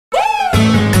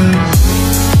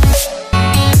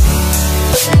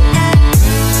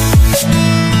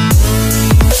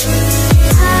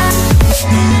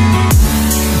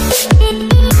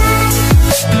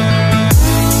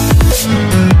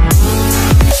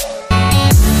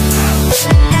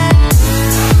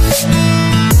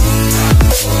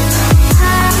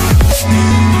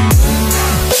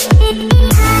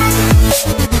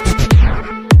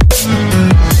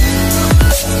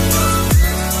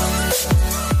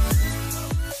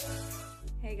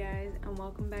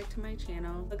welcome back to my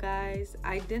channel. So guys,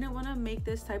 I didn't want to make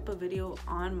this type of video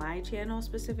on my channel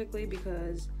specifically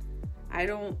because I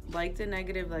don't like the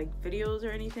negative videos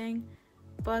or anything,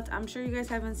 but I'm sure you guys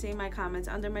haven't seen my comments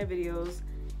under my videos,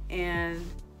 and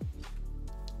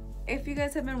if you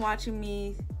guys have been watching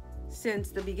me since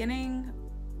the beginning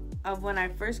of when I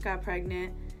first got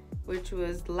pregnant, which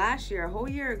was last year, a whole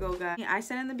year ago, guys, I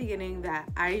said in the beginning that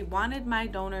I wanted my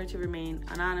donor to remain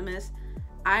anonymous.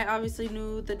 I obviously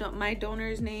knew my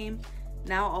donor's name.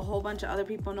 Now a whole bunch of other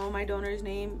people know my donor's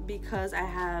name because I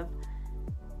have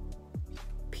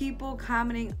people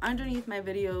commenting underneath my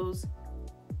videos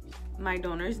my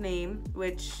donor's name,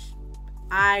 which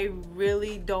I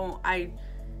really don't, I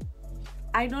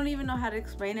don't even know how to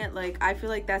explain it. I feel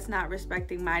like that's not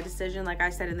respecting my decision. Like I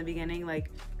said in the beginning,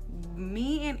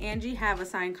 me and Angie have a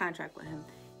signed contract with him.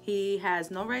 He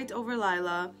has no rights over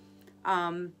Lila.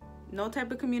 No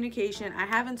type of communication. I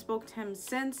haven't spoke to him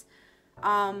since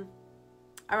around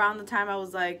the time I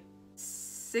was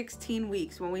 16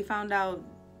 weeks when we found out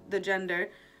the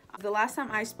gender. The last time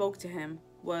I spoke to him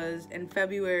was in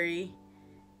February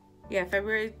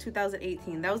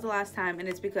 2018. That was the last time, and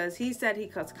it's because he said he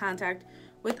cuts contact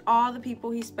with all the people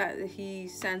he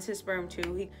sends his sperm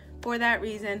to. For that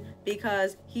reason,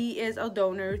 because he is a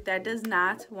donor that does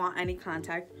not want any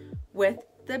contact with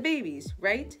the babies,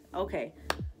 right? Okay.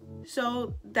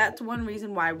 So that's one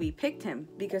reason why we picked him,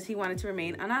 because he wanted to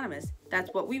remain anonymous. That's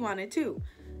what we wanted too.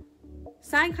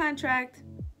 Signed contract.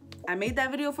 I made that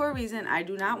video for a reason. I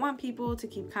do not want people to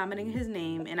keep commenting his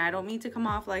name, and I don't mean to come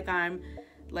off like I'm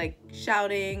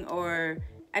shouting or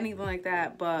anything like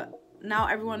that, but now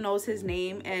everyone knows his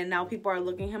name, and now people are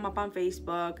looking him up on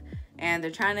Facebook, and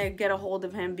they're trying to get a hold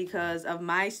of him because of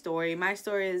my story. My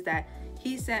story is that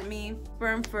he sent me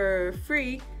sperm for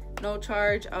free, no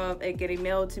charge of it getting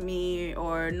mailed to me,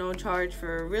 or no charge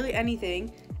for really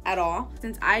anything at all.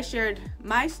 Since I shared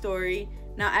my story,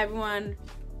 now everyone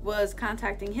was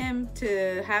contacting him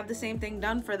to have the same thing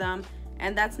done for them,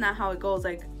 and that's not how it goes.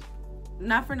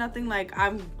 Not for nothing,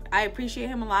 I appreciate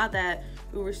him a lot that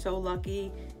we were so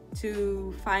lucky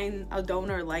to find a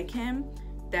donor like him,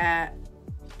 that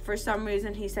for some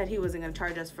reason he said he wasn't going to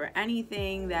charge us for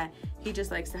anything, that he just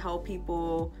likes to help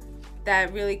people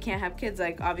that really can't have kids.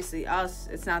 Obviously us,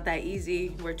 it's not that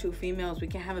easy. We're two females, we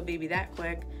can't have a baby that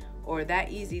quick or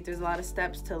that easy. There's a lot of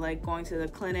steps to going to the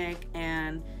clinic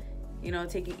and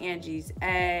taking Angie's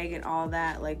egg and all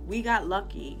that. We got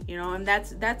lucky, and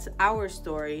that's our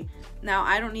story. Now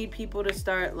I don't need people to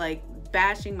start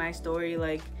bashing my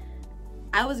story.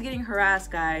 I was getting harassed,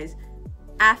 guys,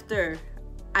 after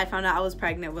I found out I was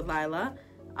pregnant with Lila.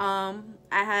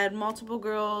 I had multiple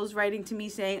girls writing to me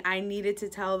saying I needed to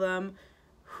tell them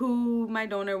who my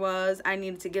donor was. I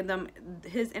needed to give them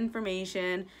his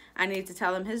information. I needed to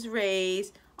tell them his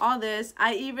race, all this.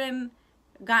 I even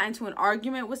got into an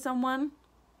argument with someone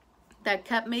that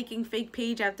kept making fake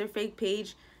page after fake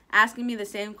page, asking me the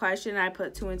same question. I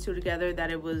put two and two together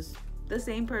that it was the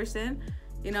same person.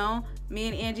 Me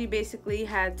and Angie basically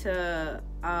had to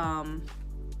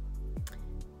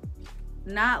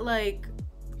not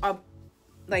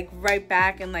write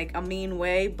back in a mean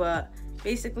way, but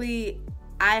basically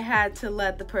I had to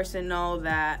let the person know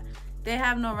that they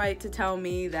have no right to tell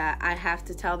me that I have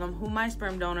to tell them who my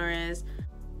sperm donor is.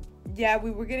 Yeah,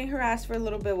 we were getting harassed for a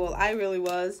little bit. Well, I really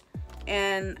was,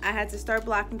 and I had to start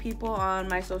blocking people on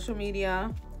my social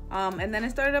media, and then it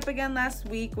started up again last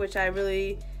week, which I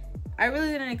really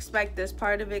didn't expect this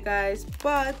part of it, guys.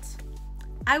 But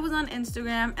I was on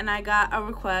Instagram and I got a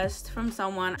request from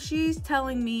someone. She's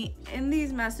telling me in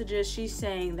these messages, she's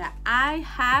saying that I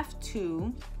have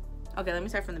to, okay, let me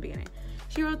start from the beginning.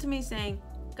 She wrote to me saying,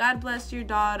 "God bless your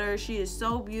daughter. She is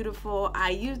so beautiful.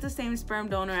 I use the same sperm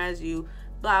donor as you,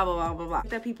 blah, blah, blah, blah, blah."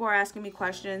 That people are asking me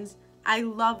questions. I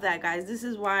love that, guys. This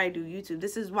is why I do YouTube.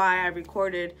 This is why I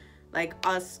recorded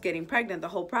us getting pregnant, the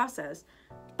whole process.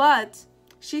 But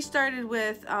she started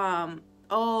with,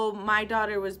 "Oh, my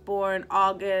daughter was born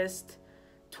August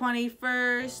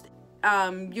 21st.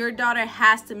 Your daughter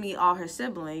has to meet all her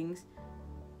siblings."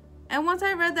 And once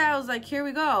I read that, I was like, here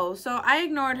we go. So I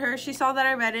ignored her. She saw that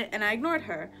I read it and I ignored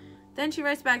her. Then she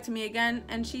writes back to me again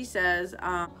and she says,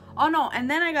 oh no. And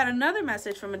then I got another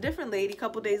message from a different lady a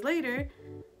couple days later,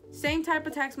 same type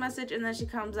of text message. And then she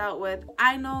comes out with,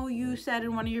 "I know you said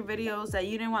in one of your videos that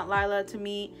you didn't want Lila to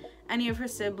meet any of her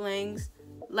siblings."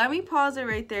 Let me pause it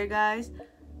right there, guys.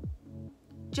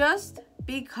 Just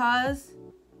because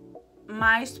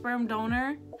my sperm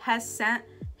donor has sent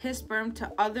his sperm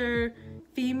to other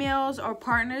females or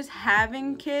partners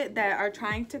having kids that are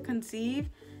trying to conceive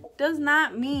does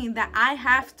not mean that I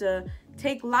have to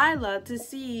take Lila to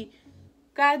see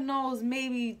God knows,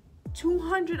 maybe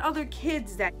 200 other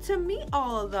kids that to meet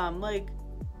all of them. Like,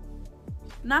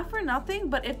 not for nothing,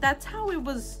 but if that's how it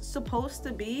was supposed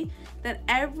to be, that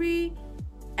every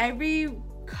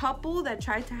couple that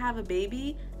tried to have a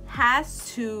baby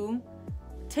has to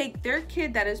take their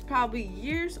kid that is probably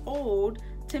years old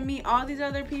to meet all these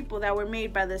other people that were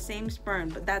made by the same sperm,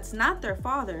 but that's not their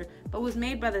father, but was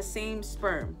made by the same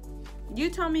sperm. You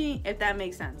tell me if that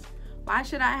makes sense. Why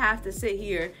should I have to sit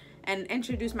here and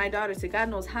introduce my daughter to God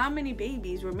knows how many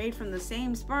babies were made from the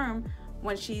same sperm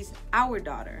when she's our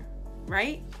daughter,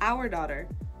 right? Our daughter.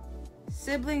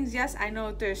 Siblings, yes, I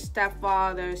know there's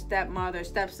stepfather, stepmother,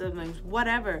 step-siblings,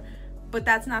 whatever, but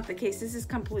that's not the case. This is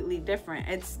completely different.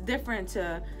 It's different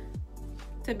to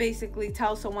basically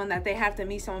tell someone that they have to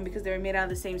meet someone because they were made out of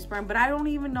the same sperm, but I don't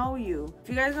even know you. If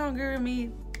you guys don't agree with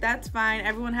me, that's fine.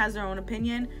 Everyone has their own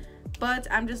opinion, but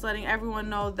I'm just letting everyone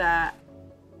know that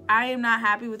I am not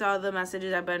happy with all the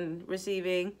messages I've been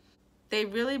receiving.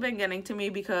 They've really been getting to me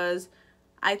because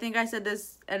I think I said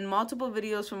this in multiple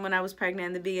videos from when I was pregnant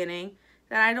in the beginning,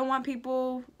 that I don't want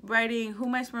people writing who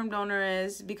my sperm donor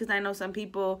is, because I know some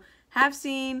people have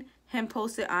seen him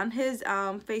post it on his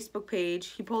Facebook page.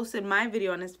 He posted my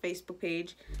video on his Facebook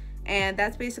page, and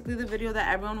that's basically the video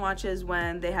that everyone watches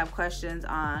when they have questions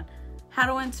on how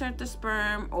to insert the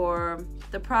sperm or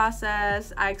the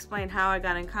process. I explained how I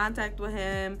got in contact with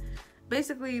him,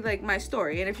 basically like my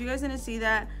story. And if you guys didn't see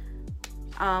that,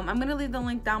 I'm gonna leave the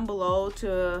link down below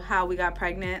to how we got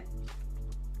pregnant.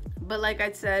 But like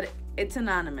I said, it's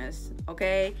anonymous,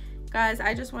 okay? Guys,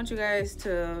 I just want you guys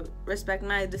to respect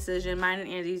my decision, mine and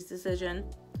Andy's decision,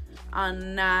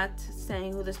 on not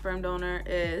saying who the sperm donor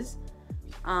is.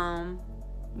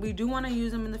 We do want to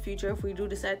use him in the future if we do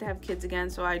decide to have kids again,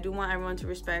 so I do want everyone to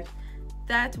respect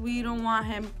that. We don't want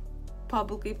him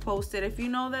publicly posted. If you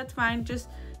know, that's fine, just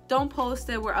don't post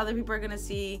it where other people are gonna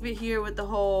see. But here with the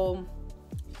whole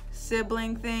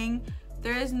sibling thing,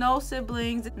 there is no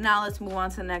siblings. Now let's move on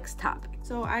to the next topic.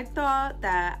 So I thought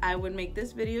that I would make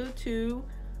this video too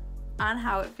on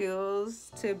how it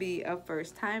feels to be a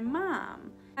first-time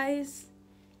mom. Guys,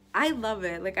 I love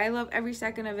it. Like, I love every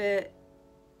second of it.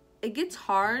 It gets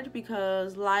hard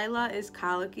because Lila is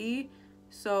colicky,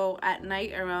 so at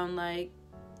night around like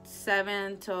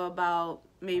 7 to about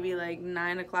maybe like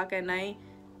 9 o'clock at night,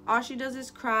 all she does is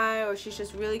cry, or she's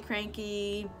just really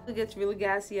cranky. It gets really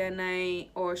gassy at night,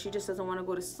 or she just doesn't want to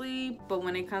go to sleep. But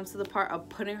when it comes to the part of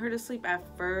putting her to sleep at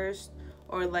first,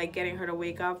 or like getting her to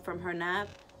wake up from her nap,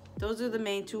 those are the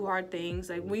main two hard things.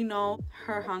 Like, we know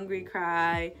her hungry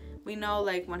cry, we know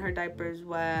like when her diaper is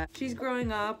wet. She's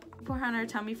growing up. Put her on her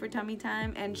tummy for tummy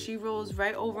time, and she rolls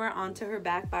right over onto her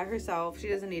back by herself. She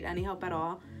doesn't need any help at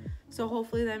all. So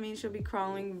hopefully that means she'll be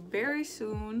crawling very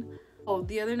soon. Oh,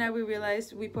 the other night we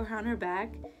realized we put her on her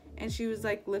back and she was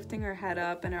like lifting her head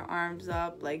up and her arms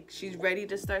up, like she's ready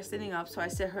to start sitting up. So I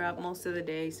sit her up most of the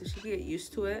day so she can get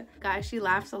used to it. Guys, she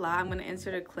laughs a lot. I'm gonna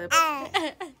insert a clip. Come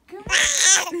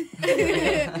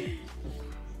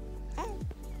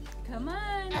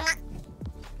on.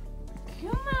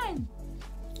 Come on.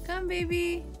 Come,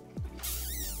 baby.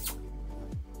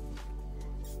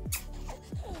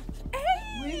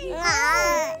 Hey!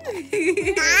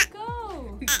 Let's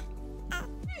go.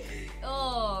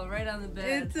 Oh, right on the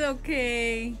bed. It's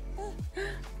okay.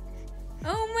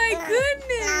 Oh my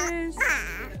goodness.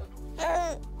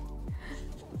 Alright,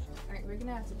 we're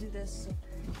gonna have to do this so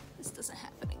this doesn't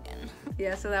happen again.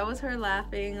 Yeah, so that was her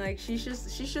laughing. Like, she's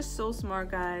just so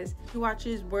smart, guys. She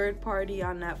watches Word Party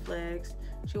on Netflix.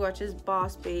 She watches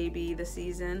Boss Baby, the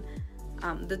season,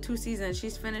 the 2 seasons.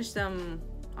 She's finished them.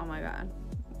 Oh my god,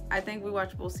 I think we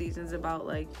watched both seasons about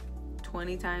like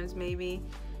 20 times maybe.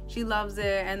 She loves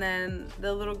it. And then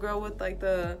the little girl with like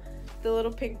the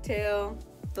little pigtail,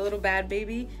 the little bad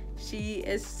baby, she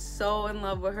is so in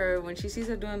love with her. When she sees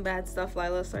her doing bad stuff,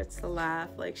 Lila starts to laugh.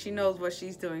 Like, she knows what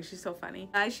she's doing. She's so funny.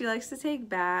 She likes to take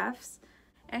baths,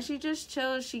 and she just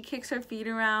chills. She kicks her feet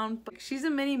around. She's a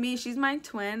mini me. She's my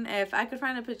twin. If I could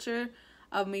find a picture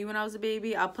of me when I was a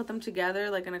baby, I'll put them together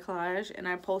like in a collage, and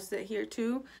I post it here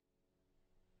too.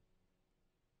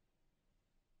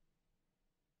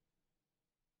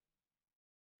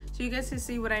 So you guys can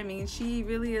see what I mean. She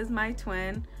really is my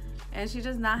twin. And she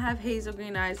does not have hazel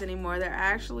green eyes anymore. They're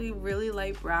actually really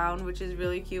light brown, which is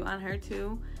really cute on her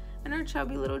too. And her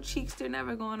chubby little cheeks, they're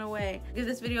never going away. Give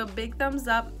this video a big thumbs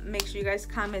up. Make sure you guys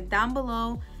comment down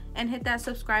below and hit that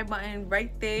subscribe button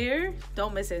right there.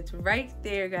 Don't miss it. It's right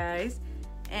there, guys.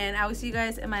 And I will see you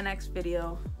guys in my next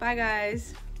video. Bye,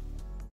 guys.